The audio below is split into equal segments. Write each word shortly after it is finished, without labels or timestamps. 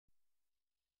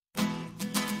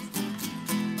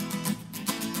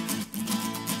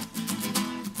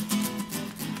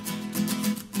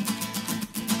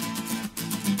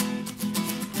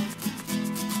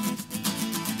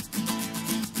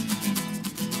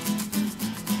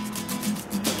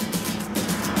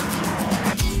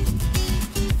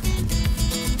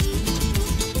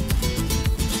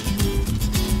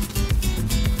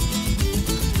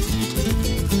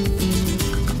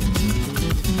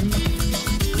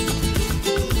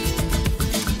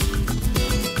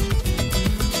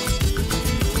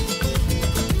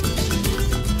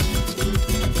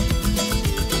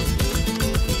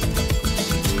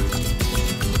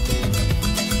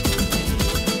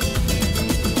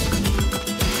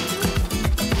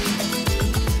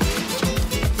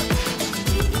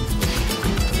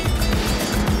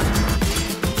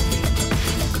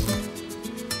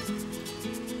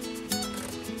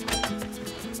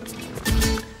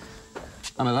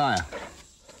liar.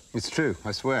 It's true,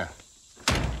 I swear.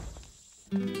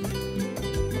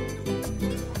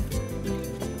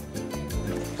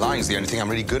 Lying's the only thing I'm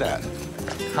really good at.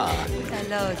 Ha.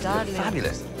 Hello, darling.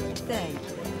 Fabulous.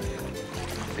 Thanks.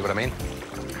 See what I mean?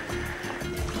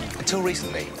 Until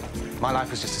recently, my life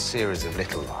was just a series of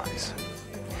little lies.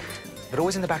 But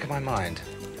always in the back of my mind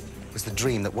was the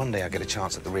dream that one day I'd get a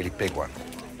chance at the really big one.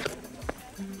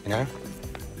 You know?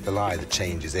 The lie that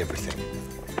changes everything.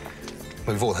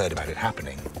 Well, we've all heard about it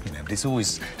happening, you know, but it's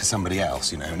always to somebody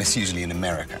else, you know, and it's usually in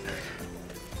America.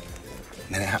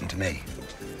 And then it happened to me.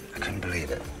 I couldn't believe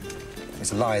it.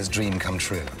 It's a liar's dream come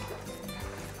true.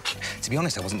 To be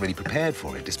honest, I wasn't really prepared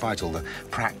for it, despite all the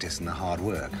practice and the hard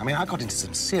work. I mean, I got into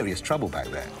some serious trouble back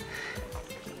then.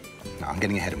 No, I'm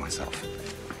getting ahead of myself.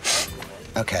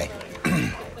 OK.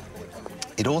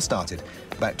 It all started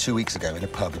about 2 weeks ago in a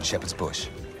pub in Shepherd's Bush.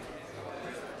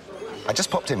 I just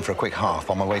popped in for a quick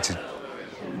half on my way to...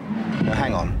 No,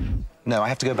 hang on. No, I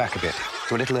have to go back a bit,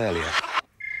 to a little earlier.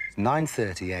 It's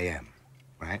 9:30 a.m.,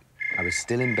 right? I was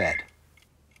still in bed.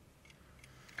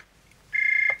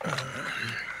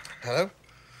 Hello?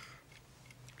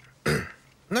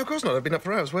 No, of course not. I've been up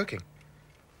for hours working.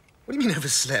 What do you mean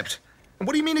overslept? And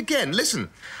what do you mean again? Listen.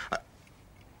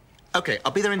 OK,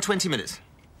 I'll be there in 20 minutes.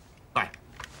 Bye.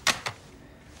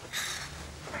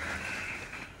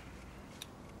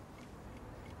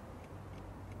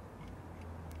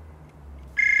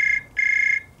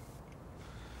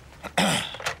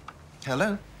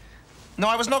 Hello? No,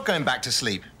 I was not going back to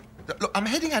sleep. Look, I'm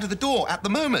heading out of the door at the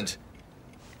moment.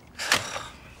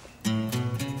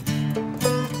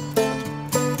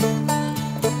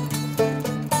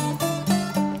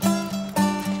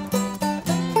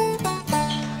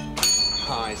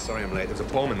 Hi, sorry I'm late. There was a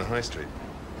bomb in the high street.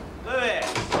 Louis!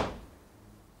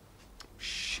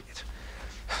 Shit.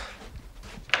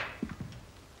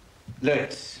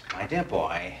 Louis, my dear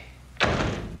boy,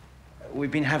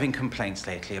 we've been having complaints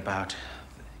lately about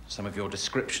some of your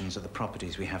descriptions of the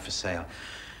properties we have for sale.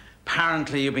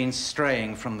 Apparently, you've been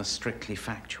straying from the strictly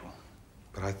factual.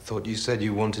 But I thought you said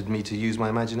you wanted me to use my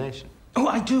imagination. Oh,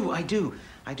 I do,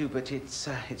 but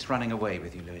it's running away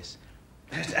with you, Louis.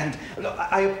 And look,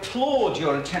 I applaud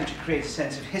your attempt to create a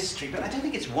sense of history, but I don't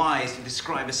think it's wise to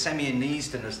describe a Semyon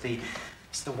Easton as the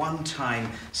one-time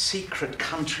secret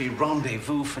country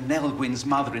rendezvous for Nell Gwyn's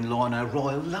mother-in-law and her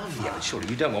royal love. Yeah, but surely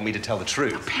you don't want me to tell the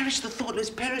truth. Now, perish the thought, Louis,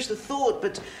 perish the thought,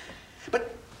 but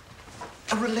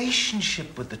a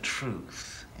relationship with the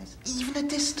truth, even a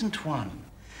distant one,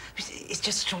 it's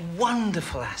just such a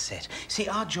wonderful asset. See,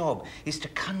 our job is to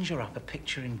conjure up a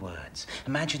picture in words.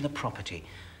 Imagine the property.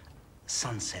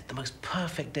 Sunset, the most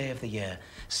perfect day of the year,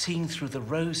 seen through the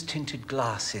rose-tinted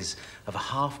glasses of a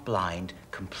half-blind,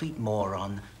 complete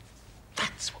moron.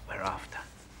 That's what we're after.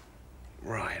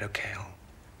 Right, OK,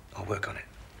 I'll work on it.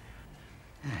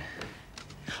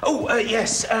 Oh,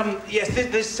 yes,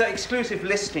 this exclusive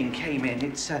listing came in.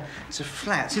 It's a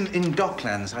flat. It's in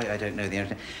Docklands. I don't know the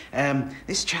owner.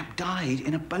 This chap died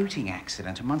in a boating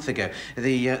accident a month ago.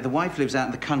 The wife lives out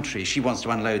in the country. She wants to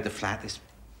unload the flat. This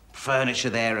furniture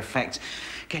there affects.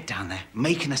 Get down there,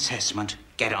 make an assessment,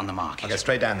 get it on the market. I'll go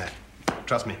straight down there.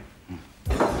 Trust me.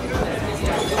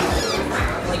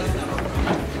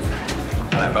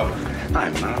 Hello, Bob. Hi,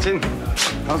 Martin.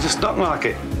 How's the stock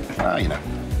market? Oh, you know,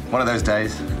 one of those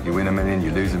days. You win $1 million,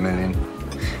 you lose $1 million.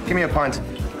 Give me a pint.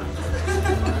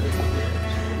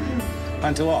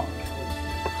 Pint of what?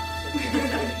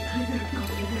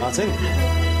 Martin?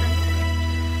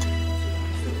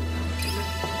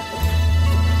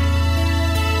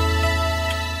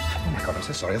 God, I'm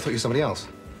so sorry. I thought you were somebody else.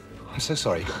 I'm so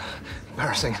sorry.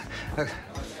 Embarrassing.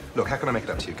 Look, how can I make it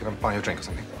up to you? Can I buy you a drink or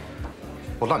something?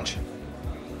 Or lunch?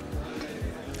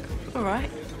 All right.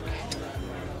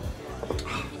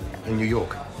 In New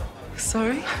York.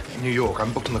 Sorry? In New York.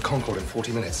 I'm booked on the Concorde in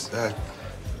 40 minutes.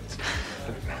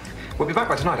 We'll be back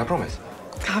by tonight, I promise.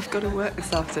 I've got to work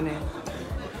this afternoon.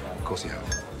 Of course you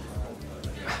have.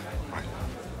 Right.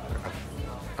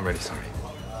 I'm really sorry.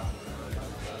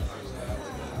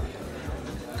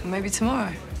 Maybe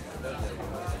tomorrow.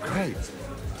 Great.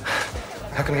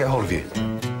 How can I get hold of you?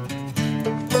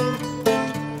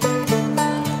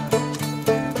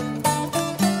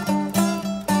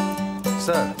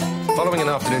 Sir, following an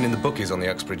afternoon in the bookies on the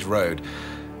Uxbridge Road,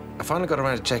 I finally got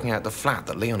around to checking out the flat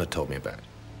that Leon had told me about.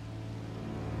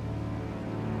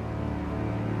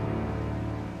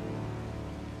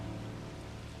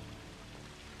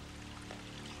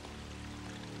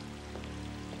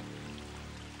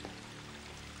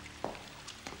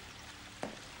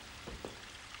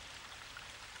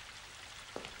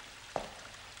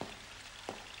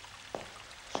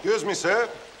 Excuse me, sir.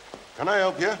 Can I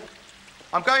help you?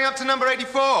 I'm going up to number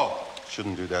 84.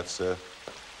 Shouldn't do that, sir.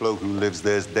 Bloke who lives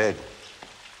there's dead.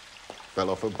 Fell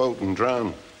off a boat and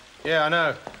drowned. Yeah, I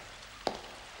know.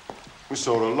 We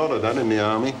saw a lot of that in the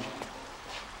army.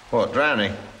 What,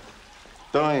 drowning?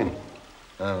 Dying.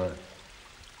 Oh, right.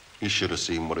 You should have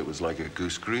seen what it was like at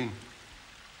Goose Green.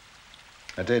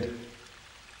 I did.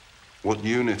 What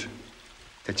unit?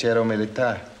 Techero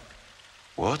Militar.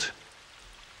 What?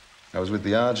 I was with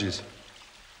the Argies.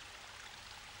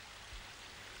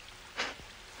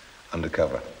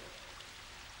 Undercover.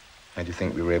 How do you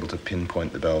think we were able to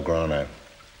pinpoint the Belgrano?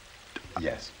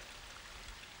 Yes.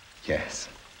 Yes.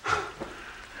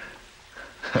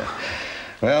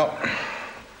 Well,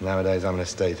 nowadays I'm an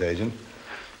estate agent.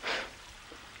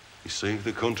 You saved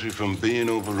the country from being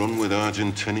overrun with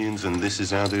Argentinians, and this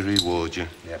is how they reward you.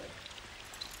 Yep.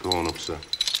 Go on up, sir.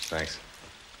 Thanks.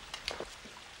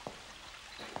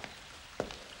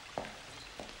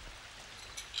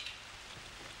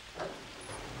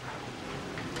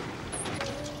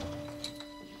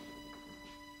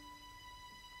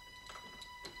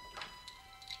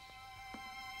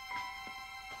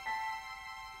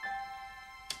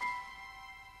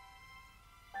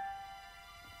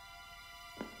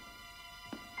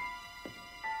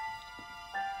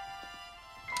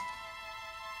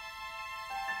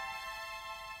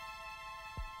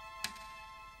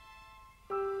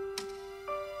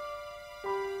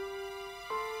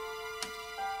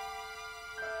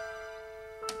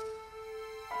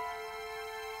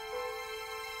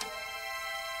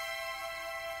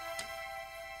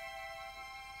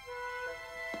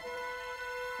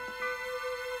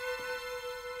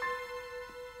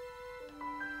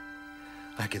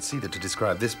 I could see that to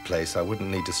describe this place, I wouldn't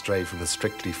need to stray from the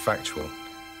strictly factual.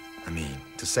 I mean,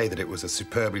 to say that it was a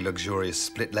superbly luxurious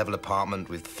split-level apartment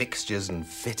with fixtures and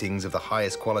fittings of the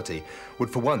highest quality would,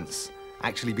 for once,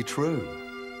 actually be true.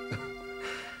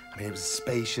 I mean, it was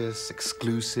spacious,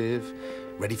 exclusive,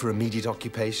 ready for immediate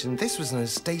occupation. This was an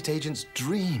estate agent's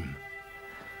dream.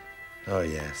 Oh,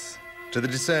 yes. To the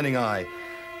discerning eye,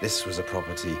 this was a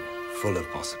property full of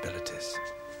possibilities.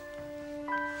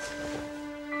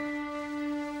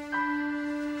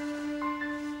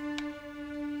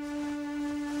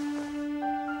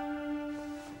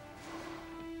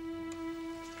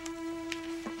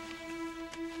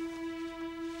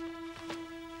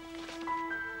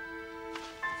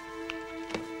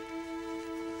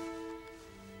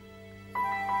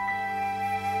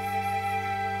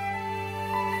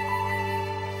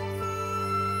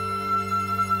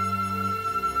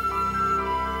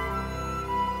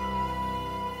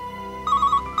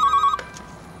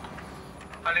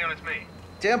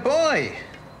 Dear boy.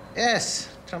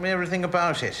 Yes. Tell me everything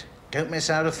about it. Don't miss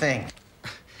out a thing.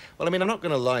 Well, I mean, I'm not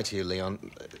going to lie to you,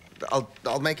 Leon.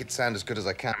 I'll make it sound as good as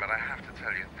I can, but I have to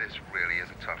tell you, this really is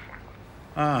a tough one.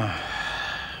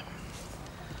 Ah.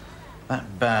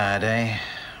 That bad, eh?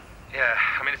 Yeah,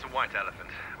 I mean, it's a white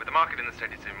elephant. With the market in the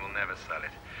steady soon, we'll never sell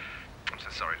it. I'm so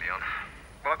sorry, Leon.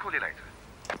 Well, I'll call you later.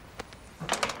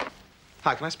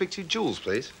 Hi, can I speak to you, Jules,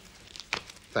 please?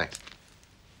 Thanks.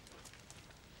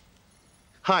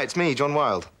 Hi, it's me, John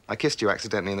Wilde. I kissed you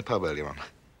accidentally in the pub earlier on.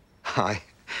 Hi.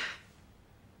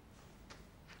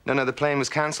 No, the plane was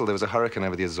cancelled. There was a hurricane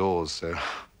over the Azores, so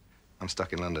I'm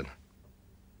stuck in London.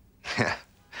 Yeah.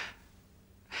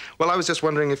 Well, I was just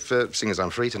wondering if, seeing as I'm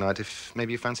free tonight, if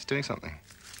maybe you fancy doing something.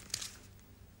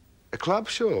 A club?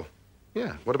 Sure.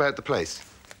 Yeah. What about the place?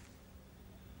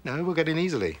 No, we'll get in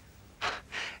easily.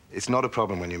 It's not a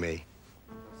problem when you're me.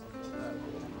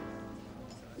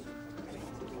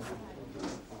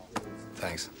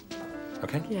 Thanks.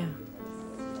 Okay? Yeah.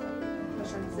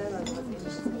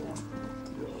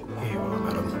 Here you are,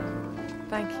 madam.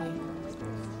 Thank you.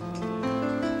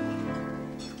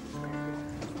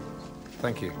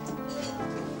 Thank you.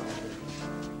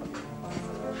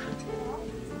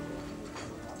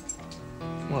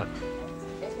 What?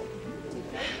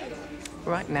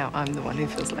 Right now, I'm the one who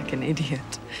feels like an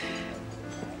idiot.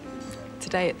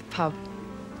 Today at the pub,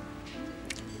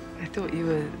 I thought you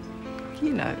were,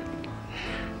 you know...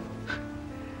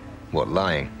 What,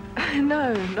 lying?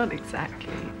 No, not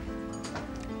exactly.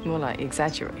 More like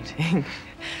exaggerating.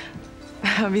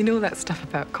 I mean, all that stuff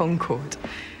about Concord.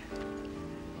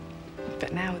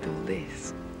 But now with all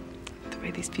this, the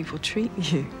way these people treat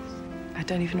you, I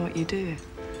don't even know what you do.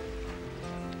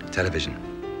 Television.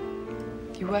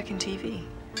 You work in TV?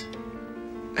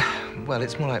 Well,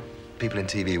 it's more like people in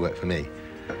TV work for me.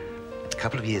 A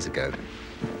couple of years ago,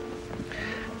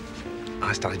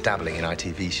 I started dabbling in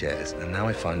ITV shares, and now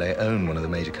I find I own one of the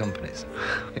major companies.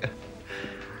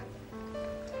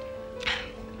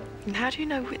 And how do you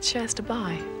know which shares to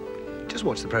buy? Just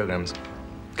watch the programmes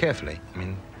carefully. I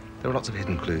mean, there are lots of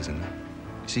hidden clues in there.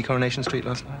 You see Coronation Street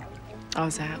last night? I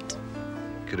was out.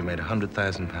 Could have made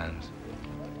 £100,000.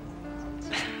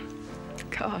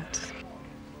 God.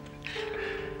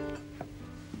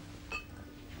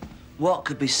 What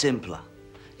could be simpler?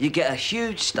 You get a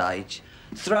huge stage,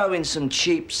 throw in some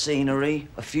cheap scenery,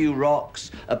 a few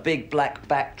rocks, a big black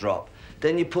backdrop.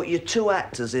 Then you put your 2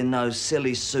 actors in those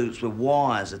silly suits with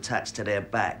wires attached to their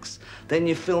backs. Then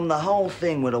you film the whole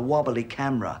thing with a wobbly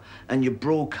camera and you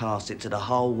broadcast it to the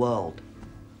whole world,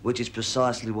 which is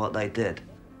precisely what they did.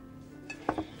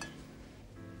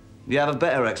 You have a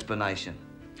better explanation?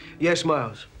 Yes,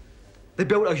 Miles. They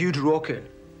built a huge rocket.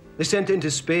 They sent it into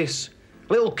space.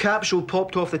 A little capsule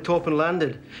popped off the top and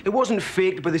landed. It wasn't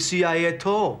faked by the CIA at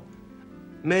all.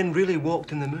 Men really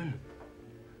walked in the moon.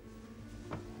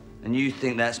 And you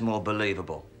think that's more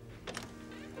believable?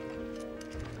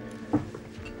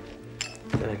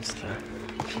 Thanks, Dad.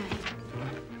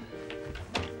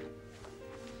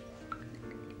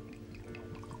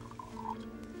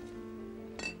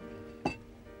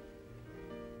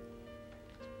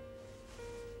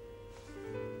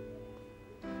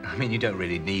 I mean, you don't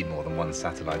really need more than one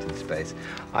satellite in space.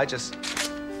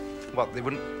 Well, they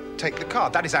wouldn't take the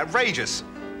card. That is outrageous.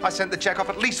 I sent the check off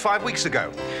at least 5 weeks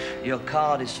ago. Your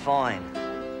card is fine,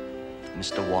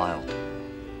 Mr. Wilde.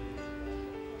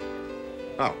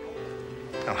 Oh.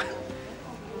 Oh.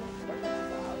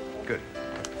 Good.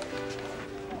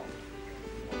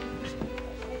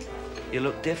 You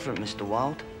look different, Mr.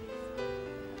 Wilde.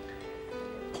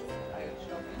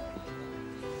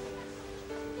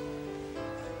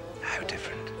 How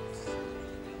different?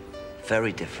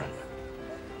 Very different.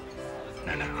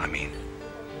 No, I mean,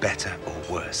 better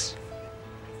or worse?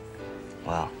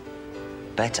 Well,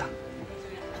 better.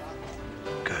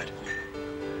 Good.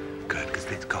 Good, because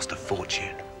it cost a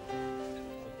fortune.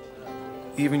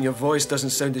 Even your voice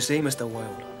doesn't sound the same, Mr.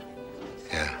 Wilde.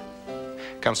 Yeah.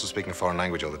 Council's speaking a foreign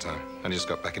language all the time. I just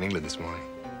got back in England this morning.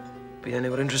 Been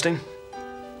anywhere interesting?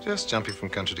 Just jumping from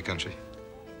country to country.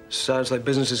 Sounds like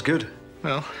business is good.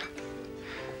 Well,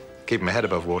 keeping my head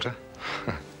above water.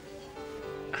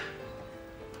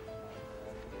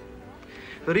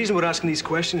 The reason we're asking these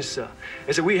questions, sir,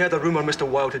 is that we heard a rumor Mr.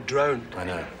 Wilde had drowned. I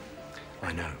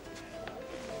know.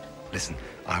 Listen,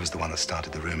 I was the one that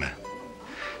started the rumor.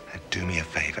 Now, do me a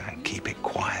favor and keep it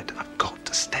quiet. I've got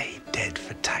to stay dead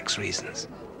for tax reasons.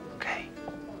 Okay?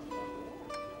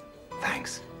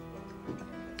 Thanks.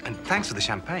 And thanks for the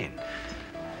champagne.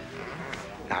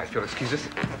 Now, if you'll excuse us.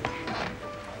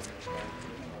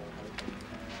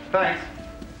 Thanks.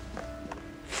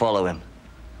 Follow him.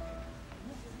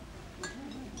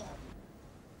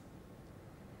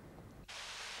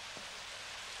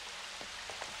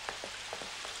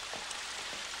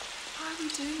 Why are we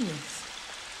doing this?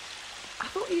 I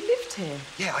thought you lived here.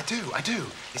 Yeah, I do.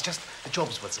 It's just the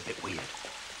job's what's a bit weird.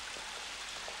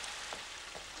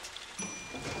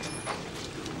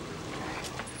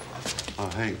 I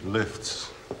hate lifts.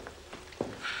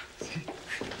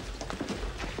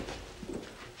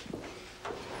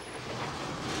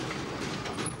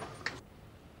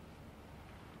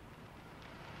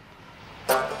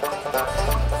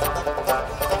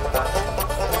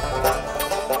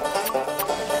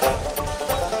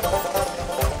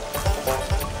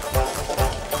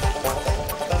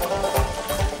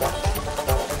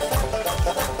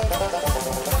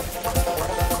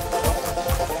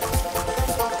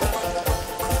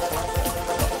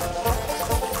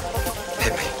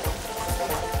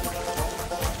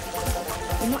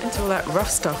 That rough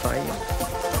stuff, are you?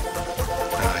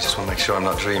 No, I just want to make sure I'm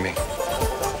not dreaming.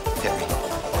 Hit me.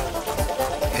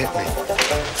 Hit me.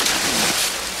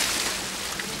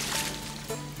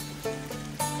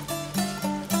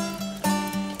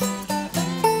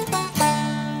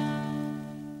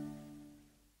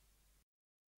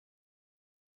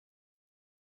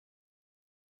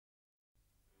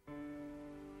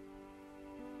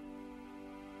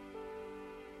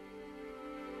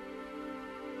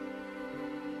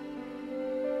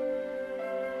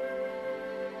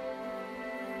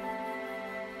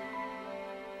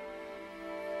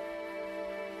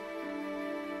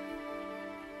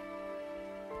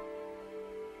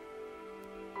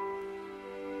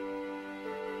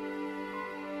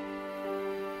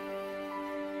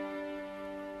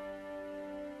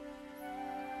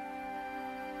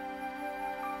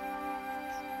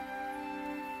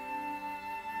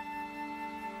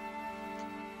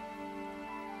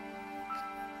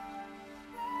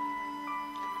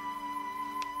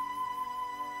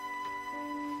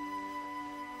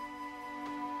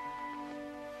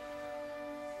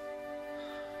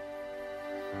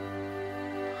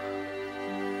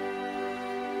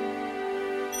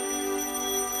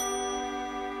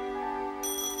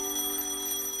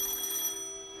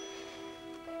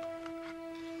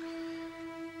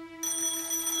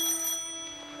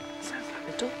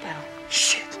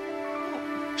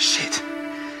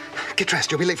 Get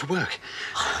dressed, you'll be late for work.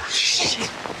 Oh, shit.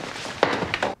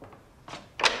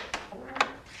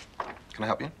 Can I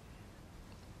help you?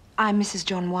 I'm Mrs.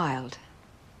 John Wilde.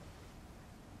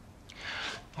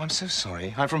 Oh, I'm so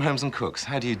sorry. I'm from Holmes and Cooks.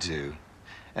 How do you do?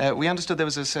 We understood there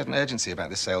was a certain urgency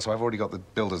about this sale, so I've already got the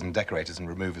builders and decorators and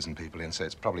removers and people in, so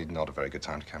it's probably not a very good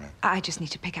time to come in. I just need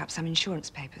to pick up some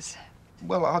insurance papers.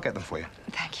 Well, I'll get them for you.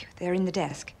 Thank you. They're in the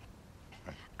desk.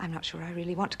 Right. I'm not sure I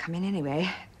really want to come in anyway.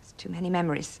 There's too many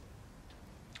memories.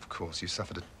 Of course, you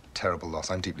suffered a terrible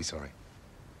loss. I'm deeply sorry.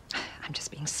 I'm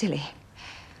just being silly.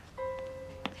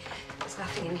 There's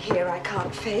nothing in here I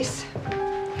can't face.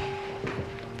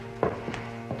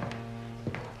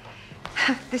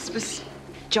 This was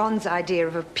John's idea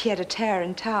of a pied-à-terre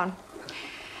in town.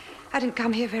 I didn't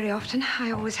come here very often.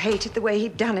 I always hated the way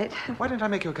he'd done it. Why don't I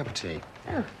make you a cup of tea?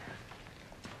 Oh.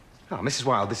 Oh, Mrs.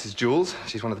 Wilde, this is Jules.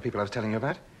 She's one of the people I was telling you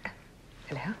about.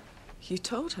 Hello? You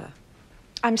told her.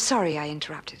 I'm sorry I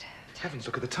interrupted. Heavens,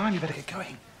 look at the time. You better get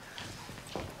going.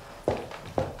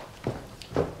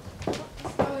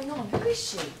 What's going on? Who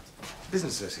is she?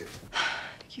 Business associate.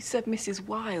 You said Mrs.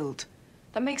 Wilde.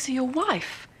 That makes her your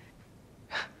wife.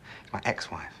 My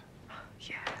ex-wife.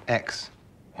 Yeah.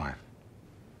 Ex-wife.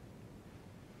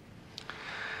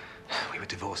 We were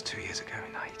divorced 2 years ago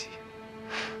in Haiti.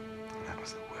 And that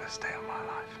was the worst day of my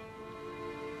life.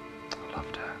 I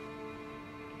loved her.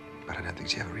 But I don't think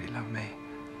she ever really loved me.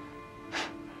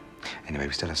 Anyway,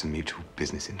 we still have some mutual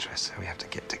business interests, so we have to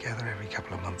get together every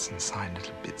couple of months and sign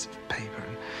little bits of paper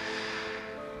and...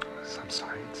 I'm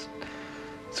sorry,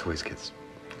 it always gets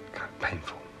kind of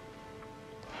painful.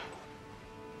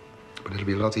 But it'll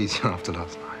be a lot easier after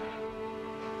last night.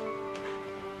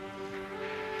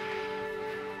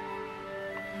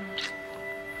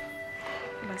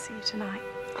 Will I see you tonight?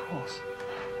 Of course.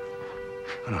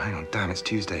 Oh, no, hang on. Damn, it's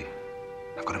Tuesday.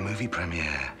 I've got a movie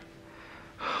premiere.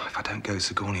 If I don't go,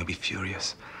 Sigourney will be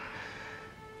furious.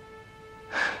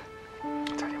 I'll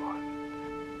tell you what.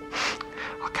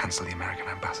 I'll cancel the American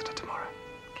ambassador tomorrow.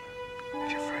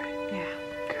 If you're free. Yeah.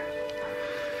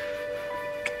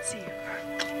 Good. See you.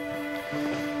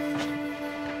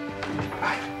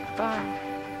 Bye. Bye.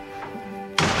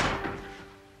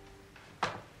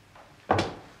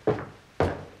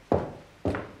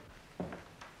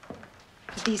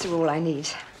 These are all I need.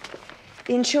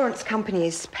 The insurance company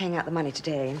is paying out the money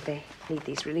today, and they need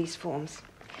these release forms.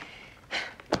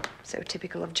 So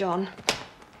typical of John.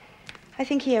 I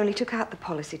think he only took out the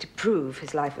policy to prove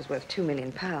his life was worth £2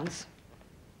 million. Oh,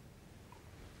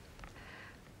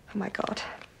 my God.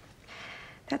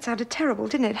 That sounded terrible,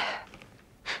 didn't it?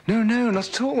 No, not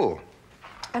at all.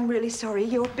 I'm really sorry.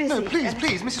 You're busy. No, please,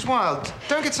 please, Mrs. Wilde,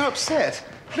 don't get so upset.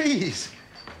 Please.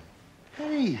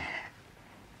 Hey.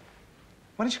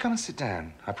 Why don't you come and sit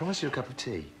down? I promised you a cup of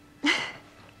tea.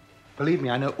 Believe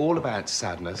me, I know all about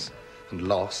sadness and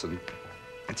loss, and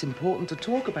it's important to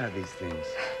talk about these things.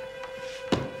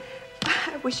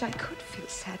 I wish I could feel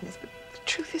sadness, but the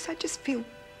truth is I just feel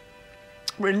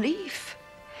relief.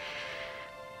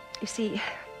 You see,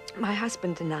 my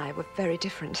husband and I were very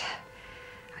different.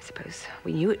 I suppose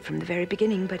we knew it from the very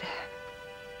beginning, but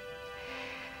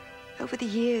over the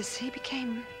years, he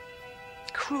became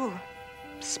cruel,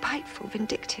 spiteful,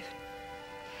 vindictive.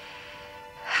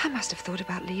 I must have thought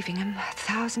about leaving him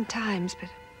 1,000 times, but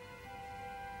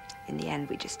in the end,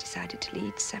 we just decided to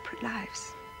lead separate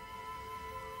lives.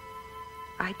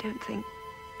 I don't think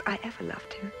I ever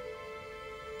loved him.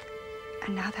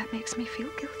 And now that makes me feel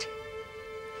guilty.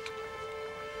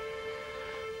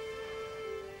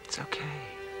 It's okay.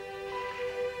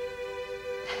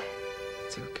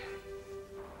 It's okay.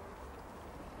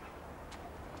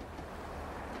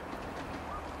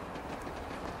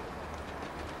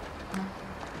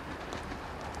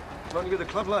 Weren't you at the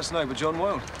club last night with John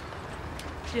Wilde?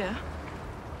 Yeah.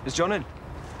 Is John in?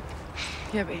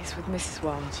 Yeah, but he's with Mrs.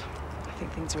 Wilde. I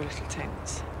think things are a little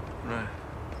tense. Right.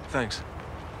 Thanks.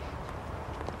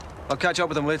 I'll catch up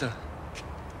with him later.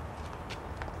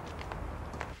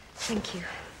 Thank you.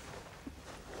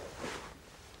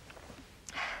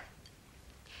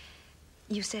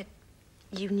 You said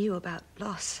you knew about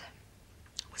loss.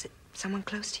 Was it someone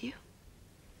close to you?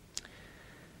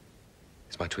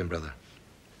 It's my twin brother.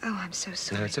 Oh, I'm so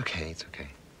sorry. No, it's okay, it's okay.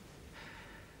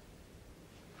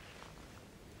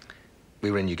 We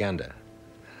were in Uganda.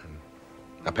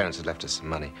 Our parents had left us some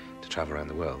money to travel around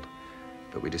the world,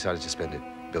 but we decided to spend it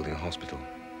building a hospital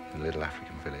in a little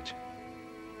African village.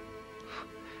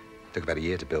 It took about a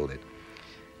year to build it.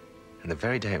 And the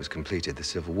very day it was completed, the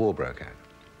Civil War broke out.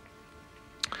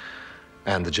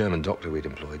 And the German doctor we'd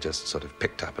employed just sort of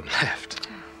picked up and left.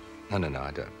 No,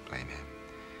 I don't blame him.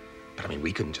 But I mean,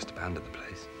 we couldn't just abandon the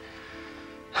place.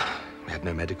 had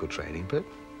no medical training, but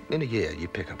in a year you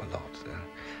pick up a lot.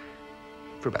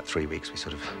 For about 3 weeks we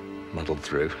sort of muddled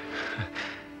through.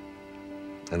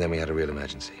 And then we had a real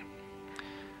emergency.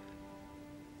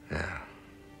 Yeah.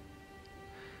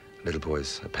 Little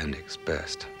boy's appendix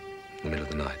burst in the middle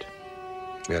of the night.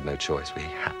 We had no choice. We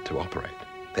had to operate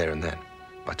there and then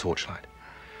by torchlight.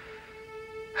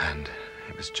 And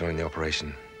it was during the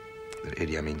operation that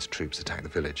Idi Amin's troops attacked the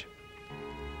village.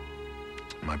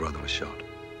 My brother was shot.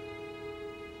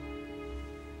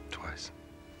 Twice.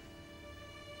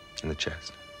 In the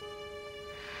chest.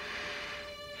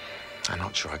 I'm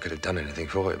not sure I could have done anything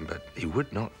for him, but he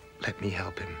would not let me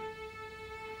help him.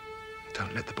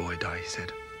 Don't let the boy die, he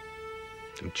said.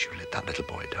 Don't you let that little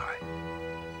boy die.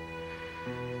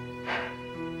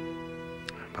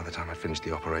 By the time I'd finished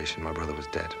the operation, my brother was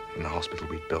dead, and the hospital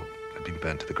we'd built had been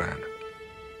burnt to the ground. Oh,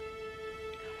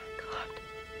 my God.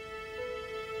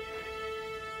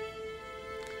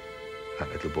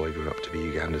 That little boy grew up to be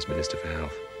Uganda's Minister for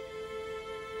Health.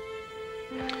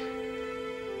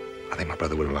 I think my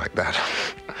brother would have liked that.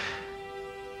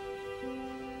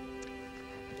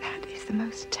 That is the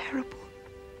most terrible,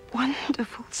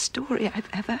 wonderful story I've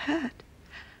ever heard.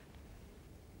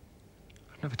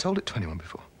 I've never told it to anyone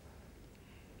before.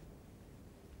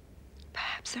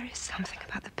 Perhaps there is something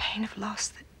about the pain of loss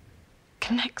that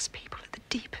connects people at the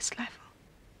deepest level.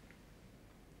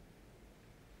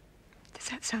 Does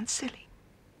that sound silly?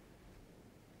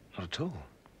 Not at all.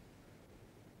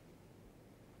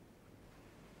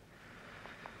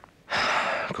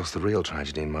 Of course, the real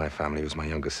tragedy in my family was my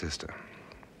younger sister.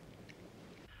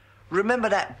 Remember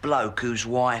that bloke whose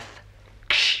wife...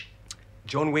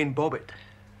 John Wayne Bobbitt.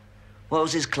 What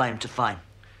was his claim to fame?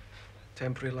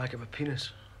 Temporary lack of a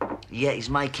penis. Yet he's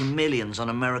making millions on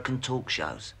American talk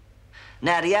shows.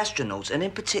 Now, the astronauts, and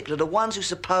in particular the ones who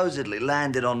supposedly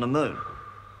landed on the moon,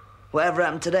 whatever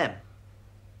happened to them?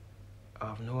 I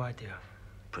have no idea.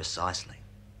 Precisely.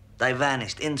 They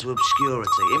vanished into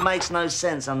obscurity. It makes no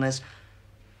sense unless...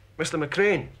 Mr.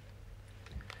 McCrane.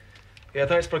 Yeah,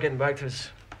 thanks for getting back to us.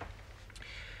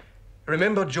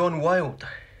 Remember John Wilde?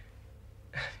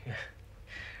 Yeah.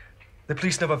 The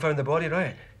police never found the body,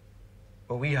 right?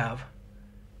 Well, we have.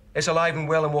 It's alive and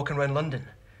well and walking around London.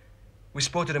 We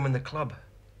spotted him in the club.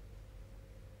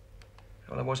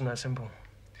 Well, it wasn't that simple.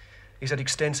 He's had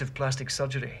extensive plastic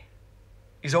surgery.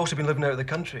 He's also been living out of the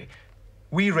country.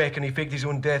 We reckon he faked his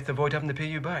own death to avoid having to pay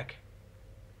you back.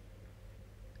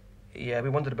 Yeah, we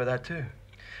wondered about that too.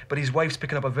 But his wife's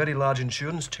picking up a very large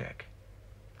insurance check.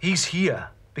 He's here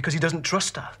because he doesn't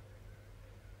trust her.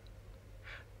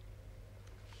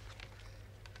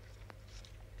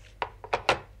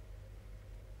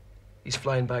 He's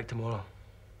flying back tomorrow.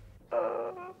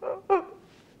 I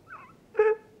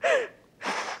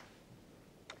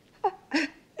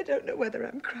don't know whether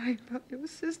I'm crying about your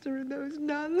sister and those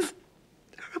nuns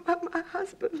or about my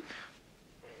husband.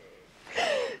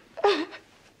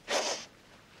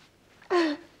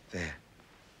 There.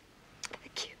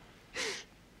 Thank you.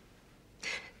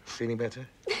 Feeling better?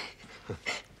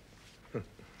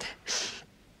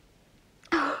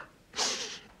 Oh,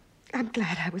 I'm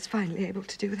glad I was finally able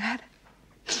to do that.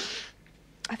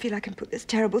 I feel I can put this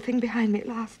terrible thing behind me at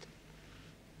last.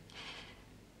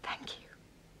 Thank you.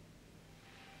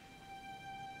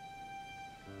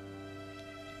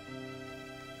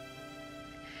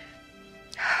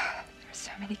 There are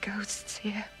so many ghosts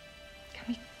here. Can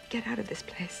we get out of this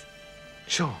place?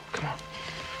 Sure, come on.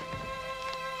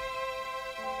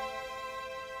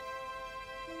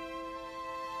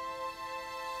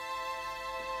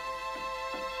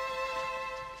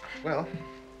 Well,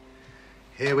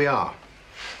 here we are.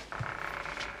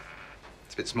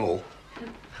 It's a bit small.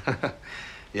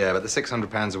 Yeah, but the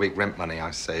 £600 a week rent money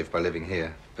I saved by living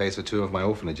here pays for 2 of my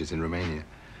orphanages in Romania.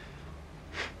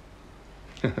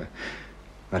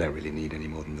 I don't really need any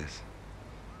more than this.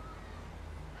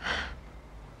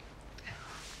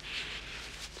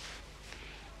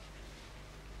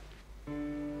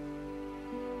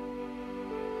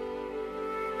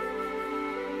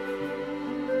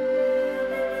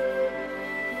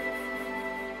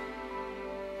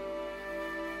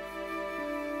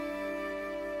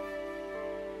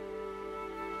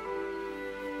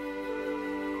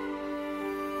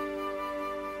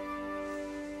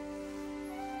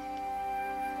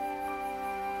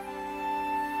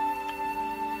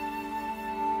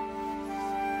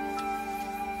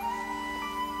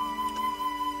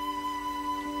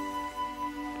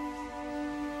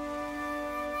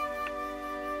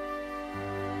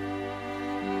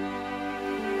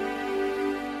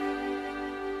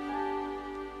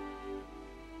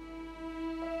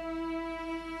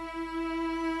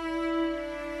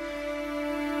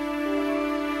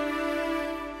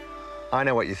 I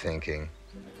know what you're thinking,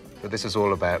 but this is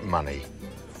all about money.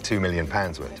 £2 million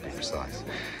worth, to be precise.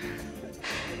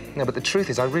 No, but the truth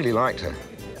is, I really liked her.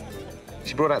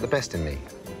 She brought out the best in me.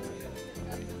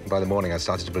 And by the morning, I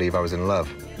started to believe I was in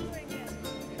love.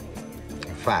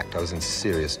 In fact, I was in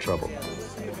serious trouble.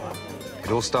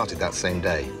 It all started that same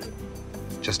day,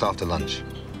 just after lunch.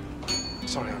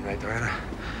 Sorry I'm late, Diana.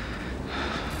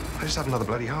 I just had another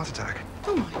bloody heart attack.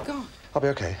 Oh, my God. I'll be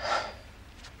okay.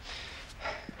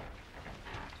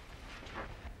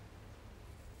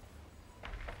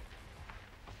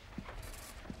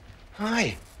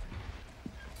 Hi.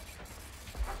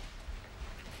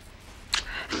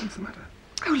 What's the matter?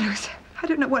 Oh, Lewis, I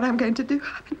don't know what I'm going to do.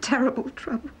 I'm in terrible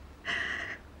trouble.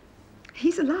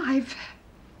 He's alive.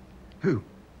 Who?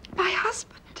 My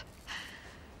husband.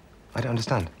 I don't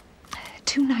understand.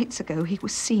 2 nights ago, he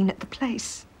was seen at the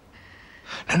place.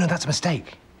 No, that's a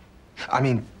mistake. I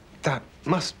mean, that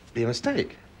must be a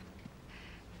mistake.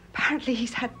 Apparently,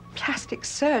 he's had plastic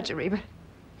surgery, but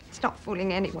it's not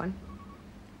fooling anyone.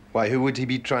 Why, who would he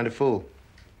be trying to fool?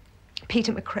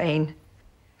 Peter McCrane.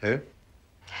 Who?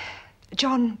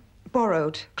 John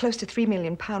borrowed close to £3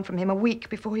 million from him a week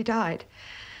before he died.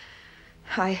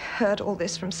 I heard all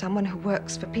this from someone who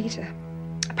works for Peter.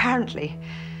 Apparently,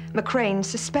 McCrane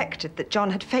suspected that John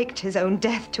had faked his own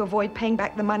death to avoid paying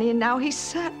back the money, and now he's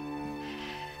certain.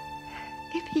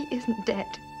 If he isn't dead,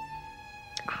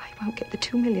 I won't get the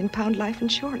 £2 million life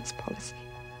insurance policy.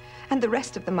 And the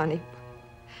rest of the money.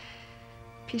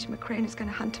 Peter McCrane is going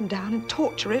to hunt him down and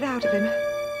torture it out of him.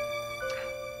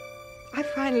 I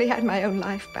finally had my own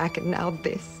life back, and now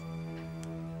this.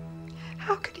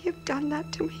 How could he have done that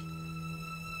to me?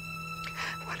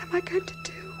 What am I going to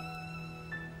do?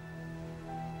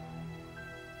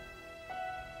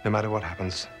 No matter what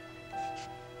happens,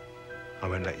 I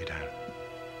won't let you down.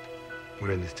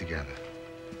 We're in this together.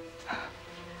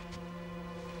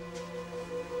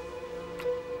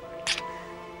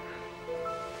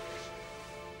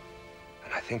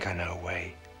 And I think I know a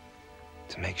way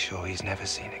to make sure he's never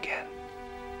seen again.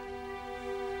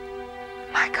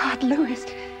 My God, Lewis.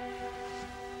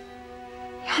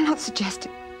 You're not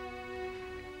suggesting...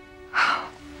 Oh,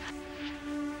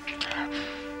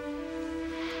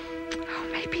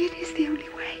 maybe it is the only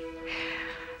way.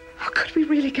 Oh, could we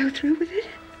really go through with it?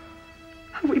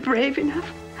 Are we brave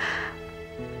enough?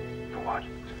 For what?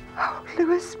 Oh,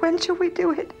 Lewis, when shall we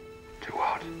do it? Do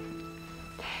what?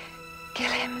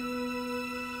 Kill him.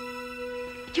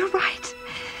 You're right.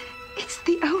 It's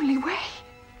the only way.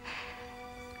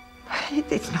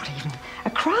 It's not even a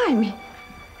crime.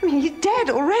 I mean, he's dead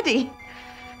already.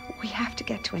 We have to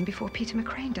get to him before Peter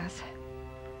McCrane does.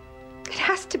 It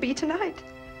has to be tonight.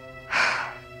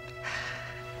 Oh,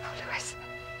 Lewis,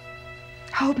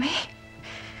 hold me.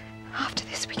 After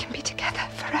this, we can be together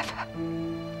forever.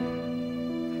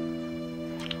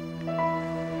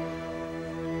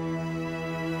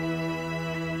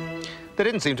 There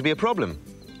didn't seem to be a problem.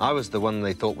 I was the one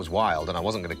they thought was wild, and I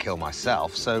wasn't going to kill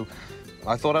myself, so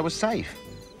I thought I was safe.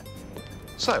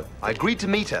 So, I agreed to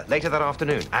meet her later that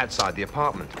afternoon, outside the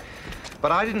apartment.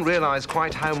 But I didn't realize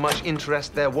quite how much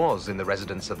interest there was in the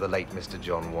residence of the late Mr.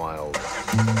 John Wilde.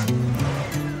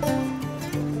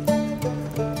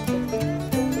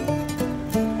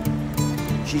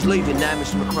 She's leaving now,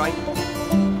 Mr. McCrane.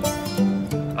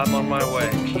 I'm on my way.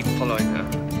 Keep following her.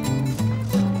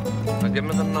 I'll give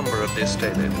me the number of the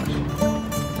estate agent.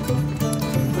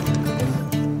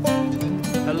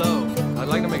 Hello. I'd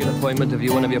like to make an appointment to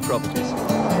view one of your properties.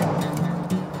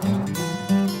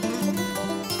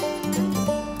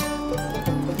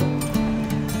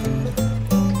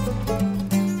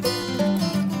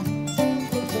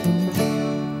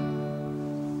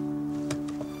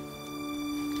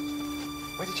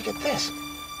 Where did you get this?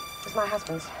 It was my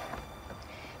husband's.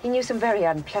 He knew some very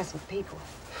unpleasant people.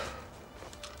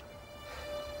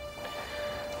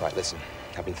 Right, listen.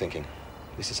 I've been thinking.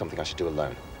 This is something I should do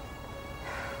alone.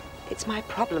 It's my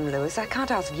problem, Lewis. I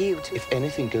can't ask you to... If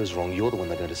anything goes wrong, you're the one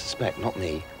they're going to suspect, not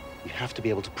me. You have to be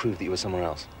able to prove that you were somewhere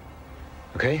else.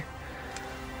 Okay?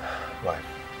 Right.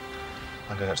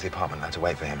 I'm going up to the apartment now to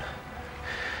wait for him.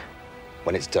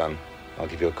 When it's done, I'll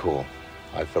give you a call.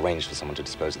 I've arranged for someone to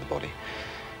dispose of the body.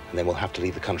 And then we'll have to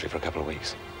leave the country for a couple of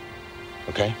weeks.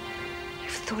 Okay?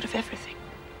 You've thought of everything.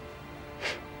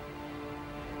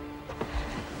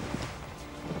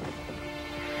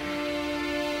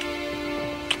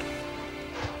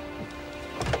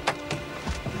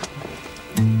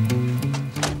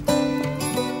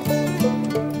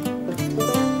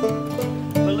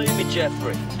 Believe me,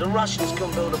 Jeffrey, the Russians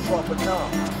couldn't build a proper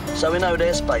car. So we know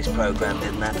their space program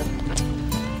didn't happen.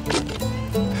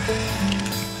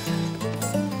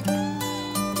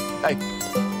 Hey.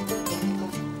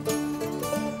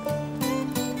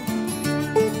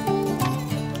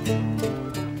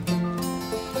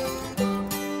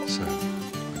 So,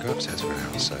 I go upstairs for an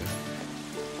hour or so,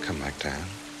 come back down,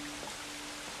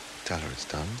 tell her it's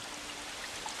done,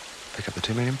 pick up the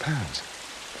 £2 million.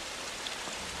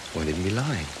 Won't even be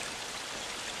lying.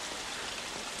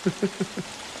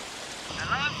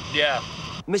 Yeah.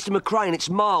 Mr. McCrane, it's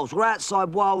Miles. We're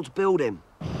outside Wilde's building.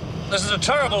 This is a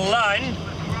terrible line.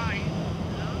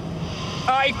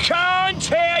 I can't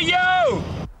hear you!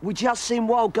 We just seen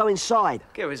Wilde go inside.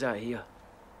 Get us out of here.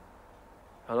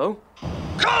 Hello?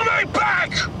 Call me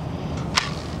back!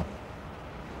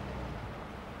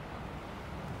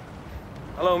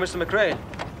 Hello, Mr. McCrane.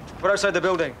 We're outside the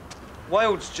building.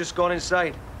 Wilde's just gone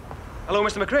inside. Hello,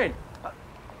 Mr. McCrane.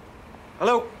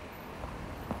 Hello?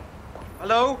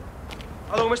 Hello?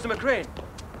 Hello, Mr. McCrane.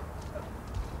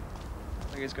 I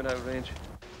think he's gone out of range.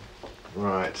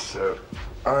 Right, so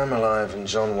I'm alive and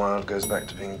John Wilde goes back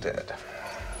to being dead.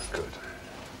 Good.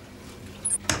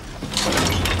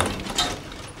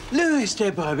 Lewis,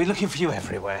 dear boy, I've been looking for you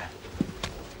everywhere.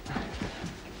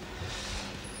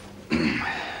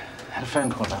 Had a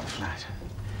phone call about the flat.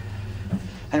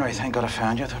 Anyway, thank God I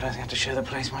found you. I thought I'd have to show the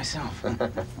place myself.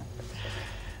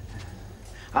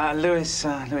 Lewis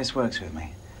works with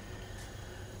me.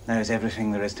 Knows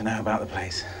everything there is to know about the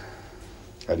place.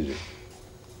 How did you?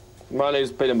 My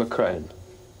name's Peter McCrane.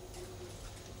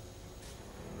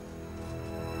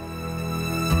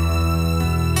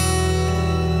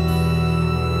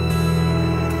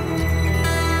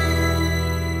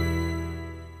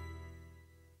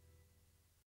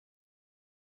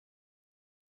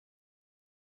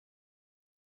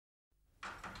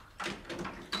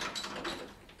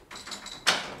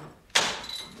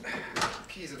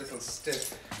 Key's a little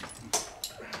stiff.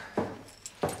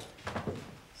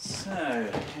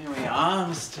 So, here we are,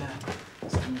 Mr.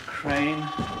 McCrane.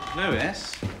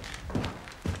 Lewis?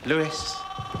 Lewis?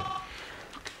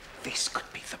 Look, this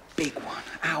could be the big one,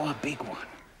 our big one.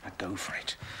 Now go for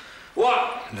it.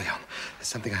 What? Leon, there's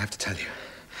something I have to tell you.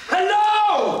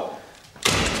 Hello!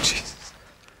 Jesus.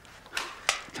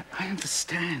 I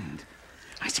understand.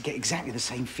 I used to get exactly the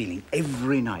same feeling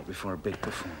every night before a big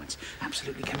performance.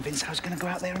 Absolutely convinced I was going to go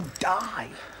out there and die.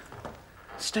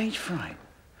 Stage fright.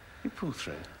 You pull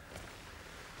through.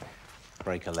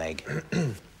 Break a leg.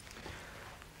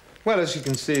 Well, as you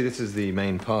can see, this is the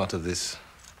main part of this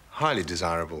highly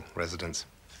desirable residence,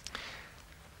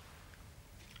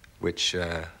 which,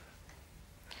 as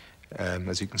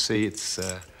you can see, it's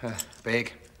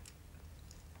big.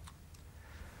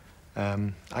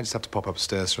 I just have to pop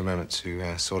upstairs for a moment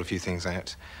to sort a few things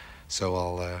out, so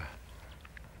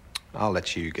I'll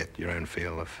let you get your own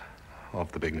feel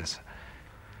of the bigness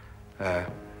for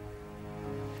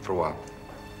a while.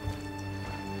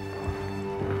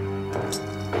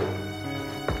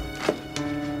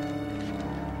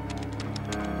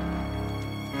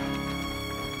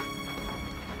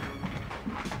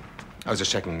 I was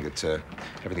just checking that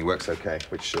everything works okay,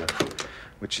 which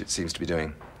it seems to be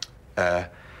doing.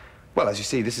 Well, as you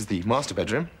see, this is the master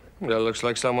bedroom. That looks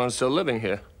like someone's still living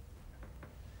here.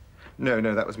 No,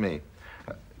 that was me.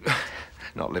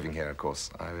 Not living here, of course.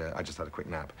 I just had a quick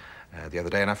nap the other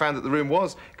day, and I found that the room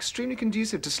was extremely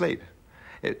conducive to sleep.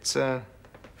 It's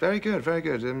very good, very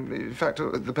good. In fact,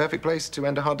 the perfect place to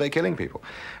end a hard day killing people.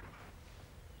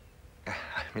 I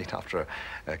mean, after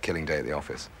a killing day at the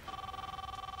office.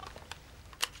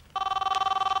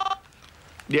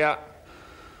 Yeah.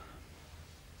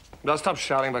 Now stop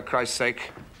shouting, for Christ's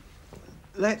sake.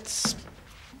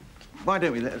 Why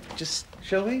don't we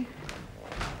shall we?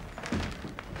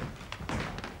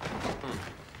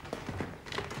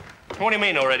 What do you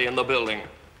mean already in the building?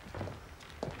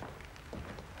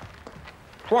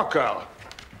 What girl?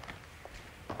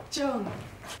 John.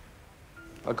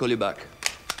 I'll call you back.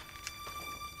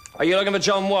 Are you looking for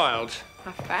John Wilde?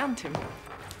 I found him.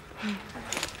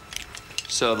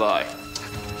 So have I.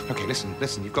 Okay,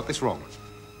 listen, you've got this wrong.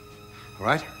 All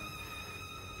right?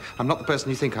 I'm not the person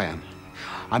you think I am.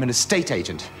 I'm an estate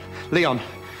agent. Leon,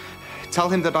 tell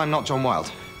him that I'm not John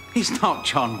Wilde. He's not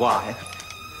John Wilde.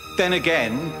 Then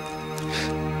again...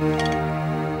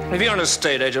 If you're an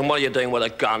estate agent, what are you doing with a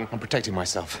gun? I'm protecting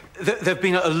myself. There've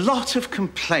been a lot of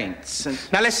complaints and...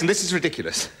 Now listen, this is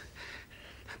ridiculous.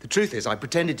 The truth is, I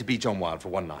pretended to be John Wilde for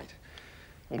one night.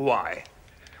 Why?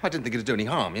 I didn't think it'd do any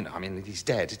harm, you know. I mean, he's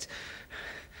dead.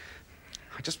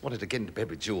 I just wanted to get into bed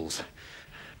with Jules.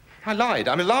 I lied.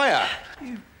 I'm a liar.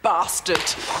 You bastard.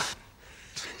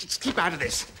 Just keep out of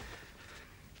this.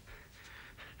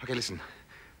 Okay, listen.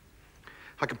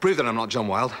 I can prove that I'm not John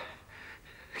Wilde.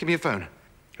 Give me your phone.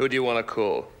 Who do you want to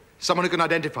call? Someone who can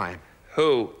identify him.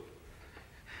 Who?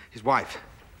 His wife.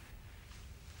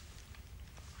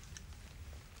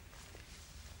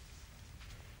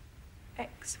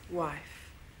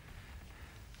 Ex-wife.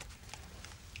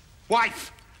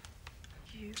 Wife!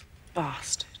 You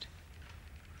bastard.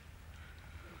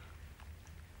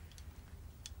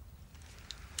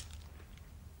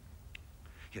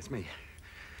 Yes, me.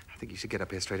 I think you should get up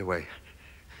here straight away.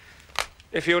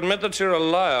 If you admit that you're a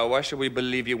liar, why should we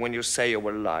believe you when you say you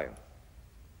were lying?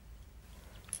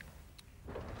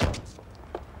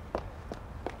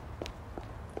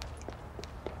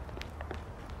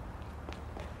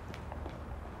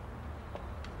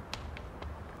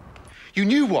 You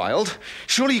knew Wilde.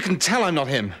 Surely you can tell I'm not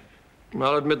him.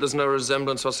 I'll admit there's no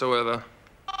resemblance whatsoever.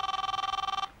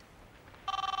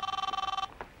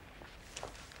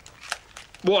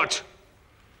 What?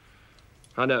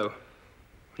 I know.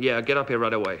 Yeah, get up here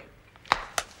right away.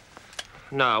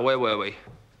 Now, where were we?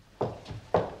 Oh,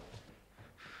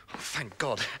 thank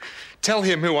God. Tell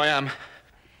him who I am.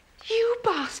 You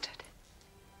bastard.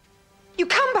 You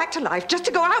come back to life just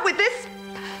to go out with this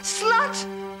slut?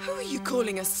 Who are you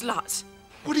calling a slut?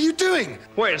 What are you doing?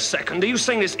 Wait a second. Are you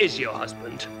saying this is your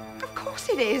husband? Of course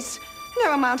it is.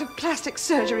 No amount of plastic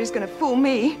surgery is going to fool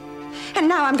me. And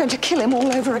now I'm going to kill him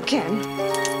all over again.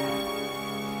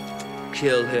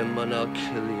 Kill him and I'll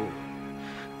kill you.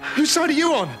 Whose side are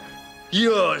you on?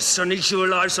 Yours. I need you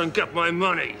alive so I can get my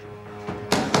money.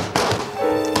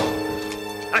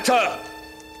 At her!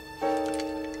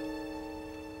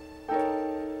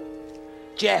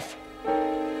 Jeff!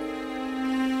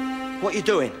 What you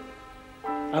doing?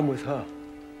 I'm with her.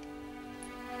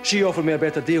 She offered me a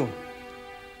better deal.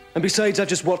 And besides, I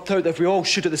just worked out that if we all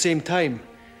shoot at the same time,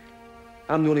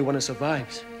 I'm the only one that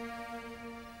survives.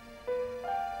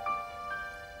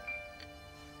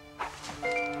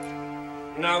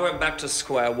 Now we're back to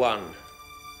square one.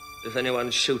 If anyone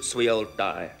shoots, we all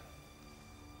die.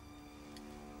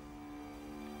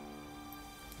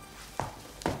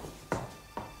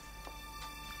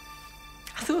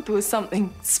 I thought there was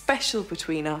something special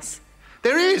between us.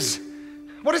 There is!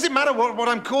 What does it matter what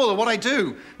I'm called or what I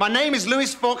do? My name is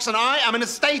Louis Fox and I am an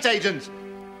estate agent.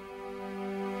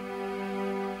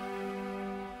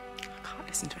 I can't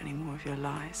listen to any more of your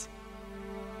lies.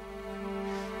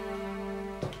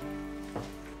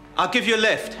 I'll give you a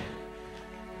lift.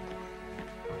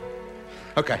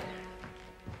 Okay.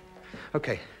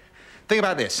 Okay. Think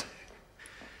about this.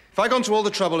 If I gone to all the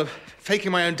trouble of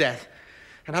faking my own death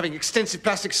and having extensive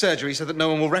plastic surgery so that no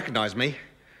one will recognize me,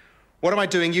 what am I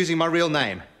doing using my real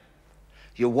name?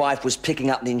 Your wife was picking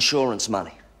up the insurance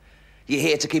money. You're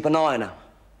here to keep an eye on her.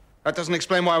 That doesn't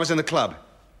explain why I was in the club.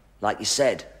 Like you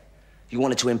said, you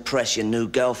wanted to impress your new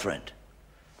girlfriend.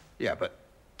 Yeah, but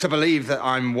to believe that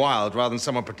I'm Wilde rather than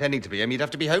someone pretending to be him, you'd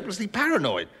have to be hopelessly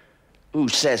paranoid. Who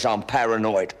says I'm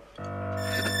paranoid?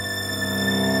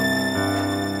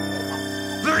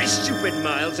 Very stupid,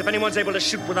 Miles. If anyone's able to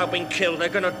shoot without being killed, they're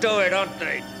gonna do it, aren't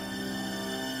they?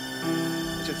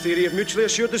 It's a theory of mutually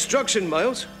assured destruction,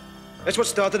 Miles. That's what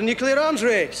started the nuclear arms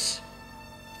race.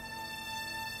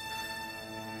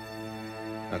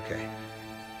 Okay.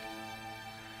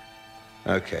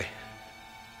 Okay.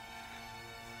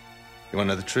 You want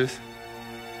to know the truth?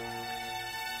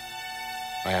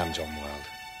 I am John Wilde.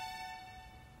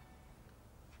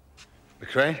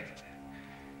 McRae,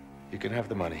 you can have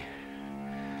the money,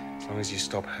 as long as you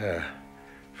stop her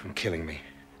from killing me.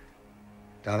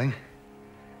 Darling,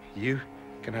 you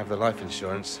can have the life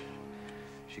insurance.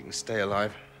 She can stay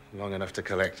alive long enough to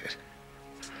collect it.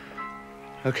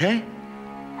 Okay?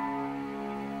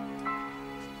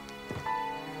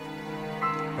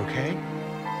 Okay?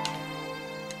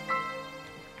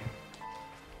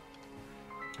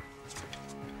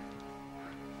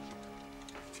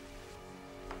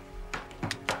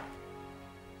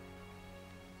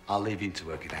 I'll leave you to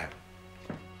work it out.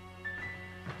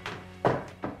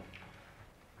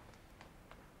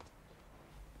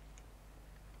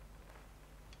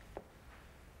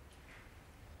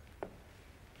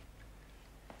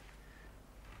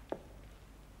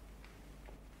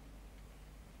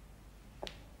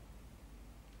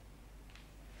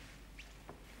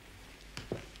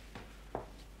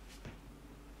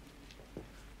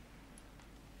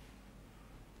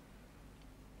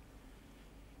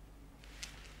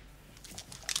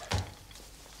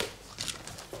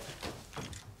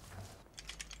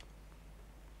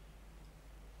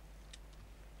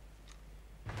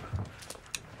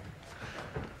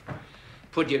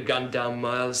 Put your gun down,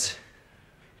 Miles.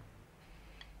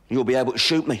 You'll be able to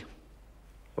shoot me.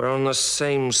 We're on the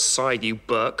same side, you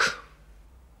Burke.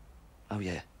 Oh,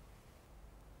 yeah.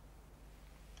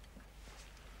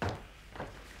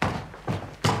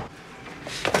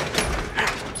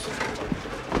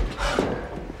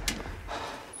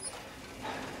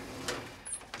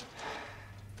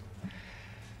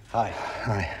 Hi.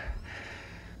 Hi.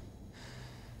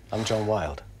 I'm John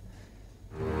Wilde.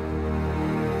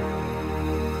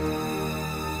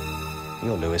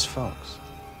 You're Lewis Fox.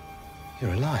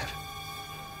 You're alive?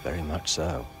 Very much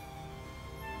so.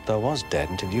 Though I was dead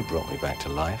until you brought me back to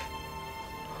life.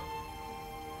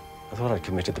 I thought I'd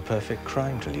committed the perfect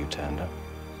crime till you turned up.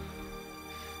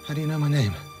 How do you know my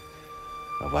name?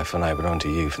 My wife and I were on to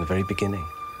you from the very beginning.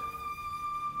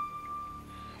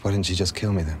 Why didn't you just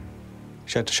kill me then?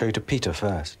 She had to show you to Peter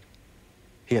first.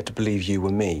 He had to believe you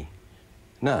were me.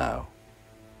 Now,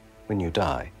 when you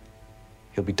die,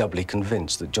 he'll be doubly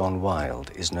convinced that John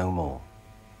Wilde is no more.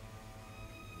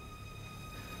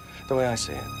 The way I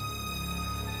see it,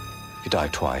 if you die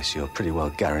twice, you're pretty well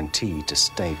guaranteed to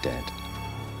stay dead.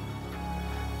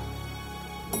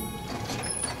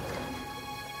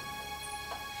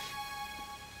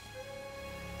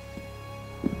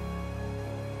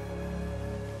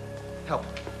 Help.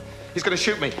 He's gonna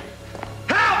shoot me.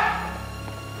 I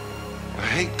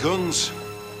hate guns.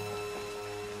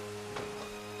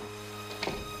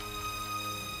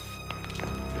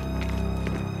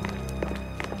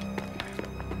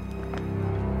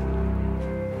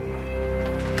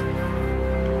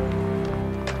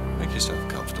 Make yourself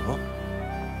comfortable.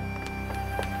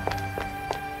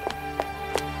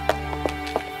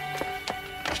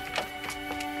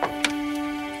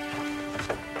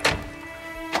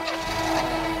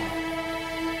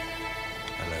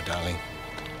 Hello, darling.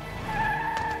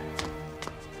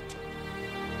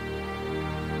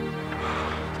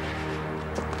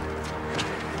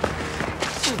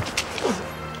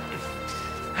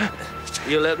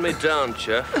 You let me down,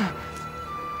 Chef.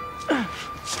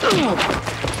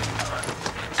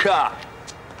 Car.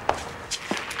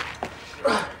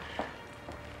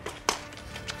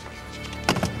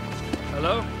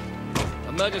 Hello?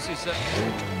 Emergency set.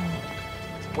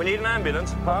 We need an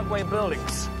ambulance. Parkway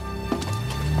Buildings.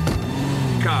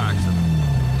 Car accident.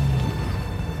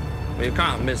 Well, you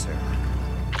can't miss her.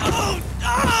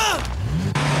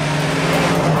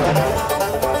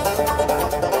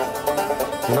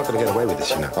 You're not going to get away with this,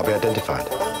 you know. I'll be identified.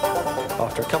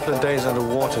 After a couple of days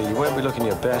underwater, you won't be looking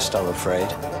your best, I'm afraid.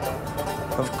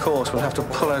 Of course, we'll have to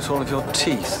pull out all of your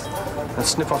teeth and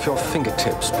snip off your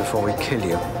fingertips before we kill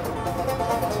you.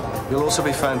 You'll also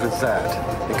be found with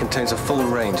that. It contains a full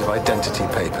range of identity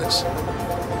papers.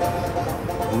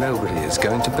 Nobody is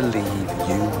going to believe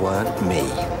you weren't me.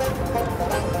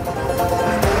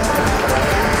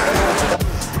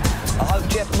 I hope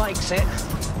Jeff makes it.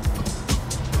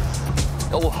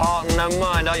 All heart and no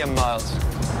mind, are you, Miles?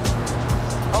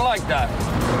 I like that.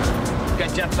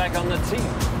 Get Jeff back on the team.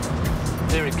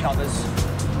 Here he covers.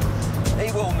 He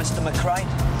will, Mr. McCrane.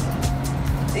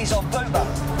 He's on Booba.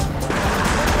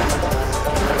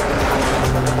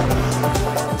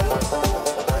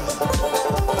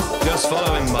 Just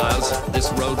follow him, Miles.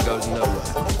 This road goes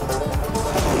nowhere.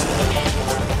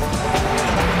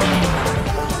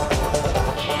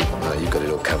 Well, you've got it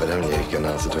all covered, haven't you? You got an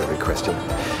answer to every question.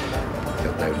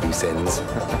 Got no loose ends.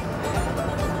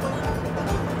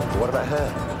 What about her?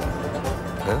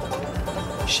 Huh?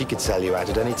 She could sell you out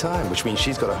at any time, which means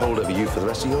she's got a hold over you for the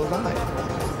rest of your life.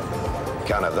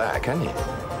 Can't have that, can you?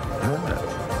 No.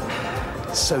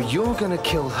 So you're gonna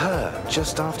kill her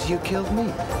just after you killed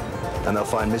me? And they'll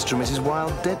find Mr. and Mrs.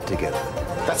 Wilde dead together.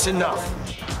 That's enough.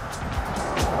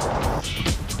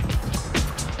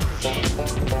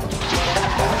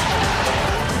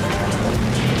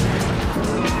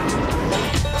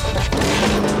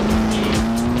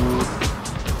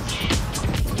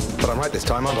 But I'm right this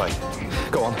time, aren't I?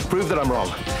 Go on, prove that I'm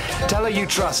wrong. Tell her you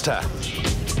trust her.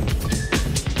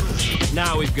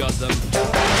 Now we've got them.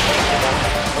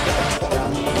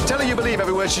 Tell her you believe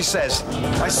every word she says.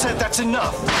 I said that's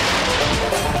enough.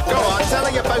 Go on, tell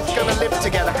her you're both gonna live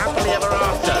together happily ever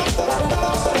after.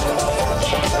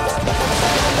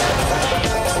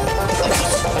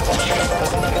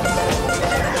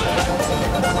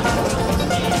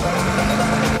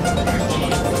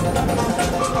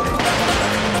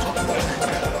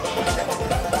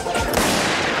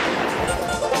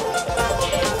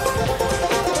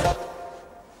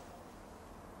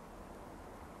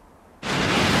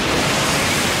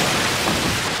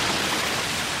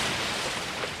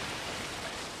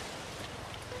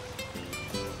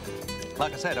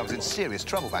 Like I said, I was in serious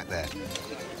trouble back there.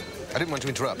 I didn't want to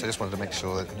interrupt. I just wanted to make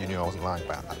sure that you knew I wasn't lying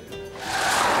about that.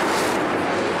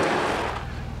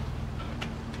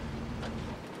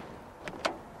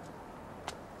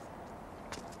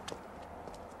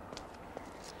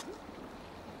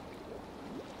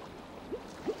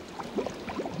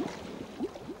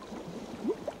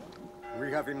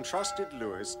 We have entrusted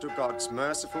Lewis to God's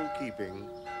merciful keeping,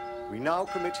 We now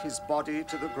commit his body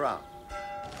to the ground.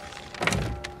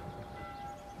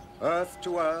 Earth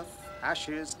to earth,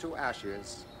 ashes to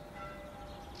ashes,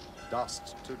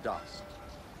 dust to dust.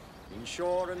 In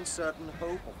sure and certain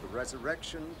hope of the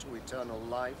resurrection to eternal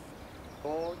life,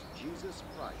 Lord Jesus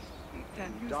Christ.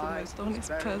 Dad, he was the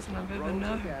most honest person I've ever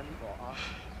known.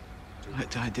 I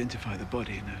had to identify the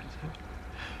body, you know.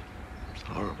 It's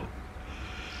horrible.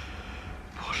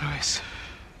 Poor Louis.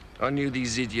 I knew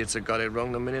these idiots had got it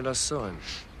wrong the minute I saw him.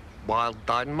 Wilde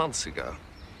died months ago.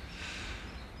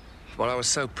 But I was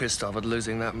so pissed off at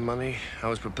losing that money, I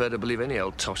was prepared to believe any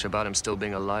old tosh about him still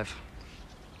being alive.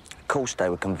 Of course they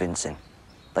were convincing.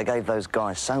 They gave those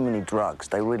guys so many drugs,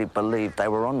 they really believed they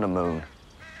were on the moon.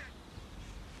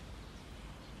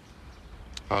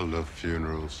 I love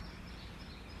funerals.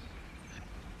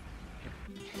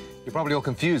 You're probably all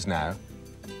confused now.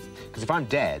 Because if I'm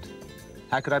dead,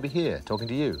 how could I be here talking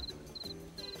to you?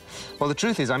 Well, the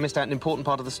truth is I missed out an important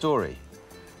part of the story.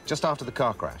 Just after the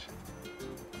car crash.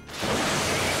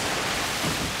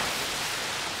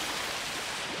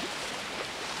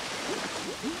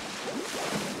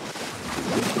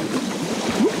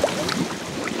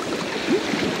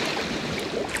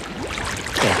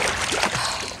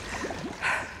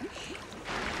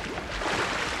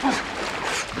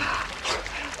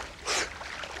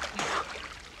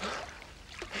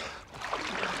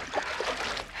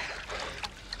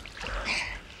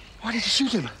 Why did you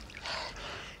shoot him?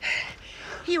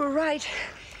 You were right.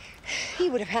 He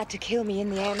would have had to kill me in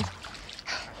the end.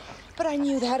 But I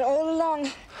knew that all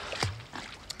along.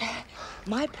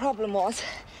 My problem was,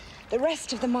 the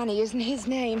rest of the money is in his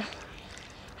name.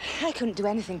 I couldn't do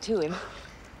anything to him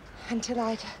until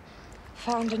I'd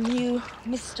found a new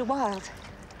Mr. Wilde.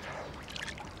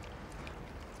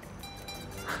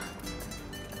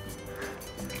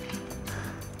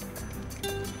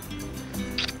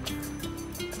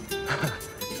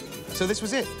 So this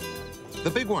was it. The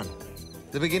big one.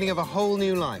 The beginning of a whole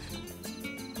new life.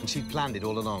 And she'd planned it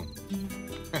all along.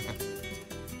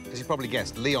 As you probably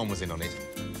guessed, Leon was in on it.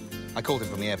 I called him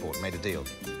from the airport and made a deal.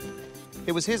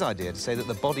 It was his idea to say that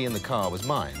the body in the car was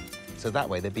mine, so that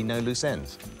way there'd be no loose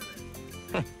ends.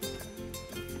 I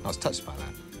was touched by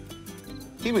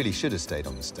that. He really should have stayed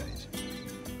on the stage.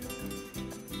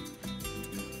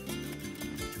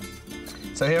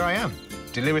 So here I am,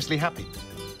 deliriously happy.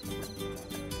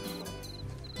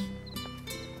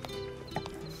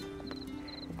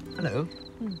 Hello.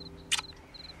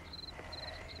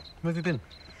 Where have you been?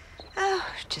 Oh,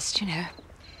 just, you know,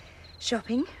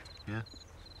 shopping. Yeah.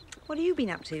 What have you been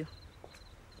up to?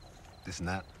 This and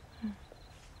that.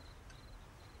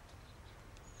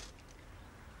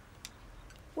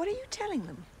 What are you telling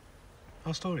them?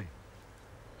 Our story.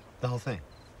 The whole thing.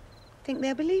 Think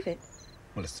they'll believe it?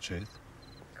 Well, it's the truth.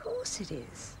 Of course it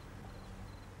is.